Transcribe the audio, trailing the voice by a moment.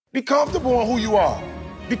Be comfortable on who you are.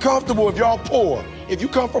 Be comfortable if y'all poor. If you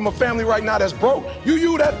come from a family right now that's broke, you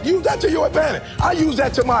use that to your advantage. I use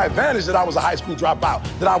that to my advantage that I was a high school dropout,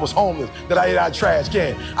 that I was homeless, that I ate out of trash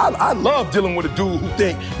can. I love dealing with a dude who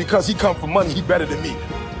think because he come from money, he better than me.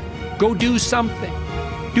 Go do something.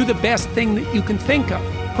 Do the best thing that you can think of.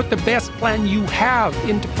 Put the best plan you have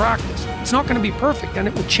into practice. It's not going to be perfect, and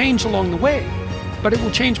it will change along the way. But it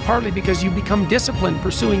will change partly because you become disciplined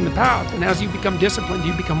pursuing the path. And as you become disciplined,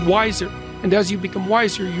 you become wiser. And as you become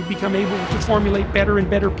wiser, you become able to formulate better and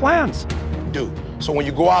better plans. Dude, so when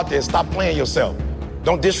you go out there, stop playing yourself.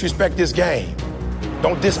 Don't disrespect this game.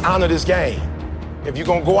 Don't dishonor this game. If you're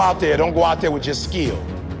going to go out there, don't go out there with just skill.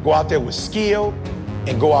 Go out there with skill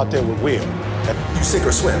and go out there with will. You sink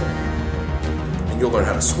or swim, and you'll learn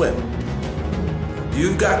how to swim.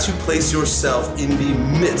 You've got to place yourself in the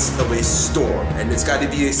midst of a storm, and it's got to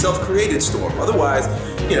be a self-created storm. Otherwise,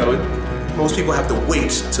 most people have to wait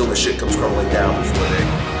till the shit comes crumbling down before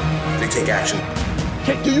they take action.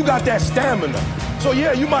 Do you got that stamina? So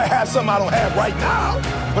yeah, you might have something I don't have right now,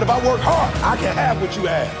 but if I work hard, I can have what you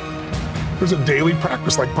have. There's a daily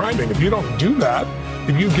practice like priming. If you don't do that,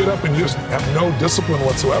 if you get up and just have no discipline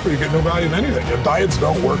whatsoever, you get no value in anything. Your diets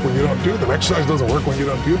don't work when you don't do them. Exercise doesn't work when you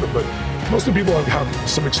don't do them. But most of the people have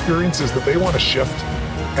some experiences that they want to shift.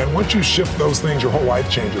 And once you shift those things, your whole life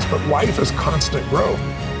changes. But life is constant growth.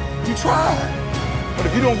 You try. But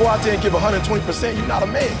if you don't go out there and give 120%, you're not a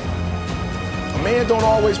man. A man don't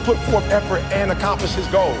always put forth effort and accomplish his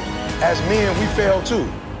goals. As men, we fail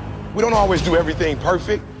too. We don't always do everything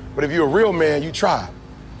perfect, but if you're a real man, you try.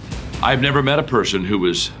 I've never met a person who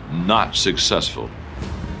was not successful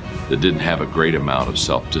that didn't have a great amount of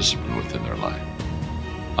self-discipline within their life.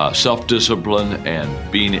 Self-discipline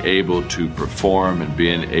and being able to perform and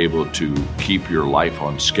being able to keep your life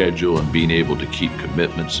on schedule and being able to keep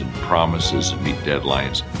commitments and promises and meet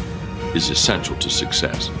deadlines is essential to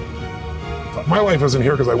success. My life isn't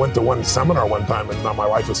here because I went to one seminar one time and now my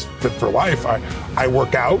life is fit for life. I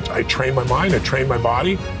work out, I train my mind, I train my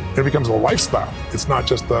body. It becomes a lifestyle. It's not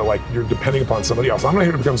just like you're depending upon somebody else. I'm not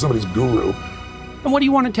here to become somebody's guru. And what do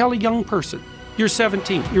you want to tell a young person? You're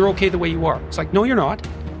 17, you're okay the way you are. It's like, no, you're not.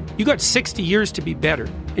 You got 60 years to be better,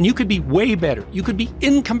 and you could be way better. You could be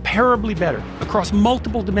incomparably better across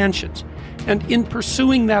multiple dimensions. And in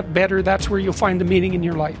pursuing that better, that's where you'll find the meaning in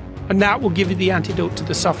your life. And that will give you the antidote to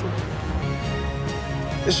the suffering.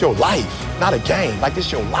 It's your life, not a game. Like,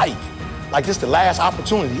 this your life. Like, this the last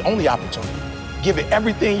opportunity, the only opportunity. Give it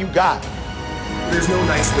everything you got. There's no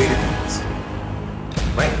nice way to do this.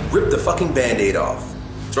 Right? Rip the fucking Band-Aid off.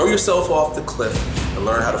 Throw yourself off the cliff and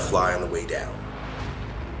learn how to fly on the way down.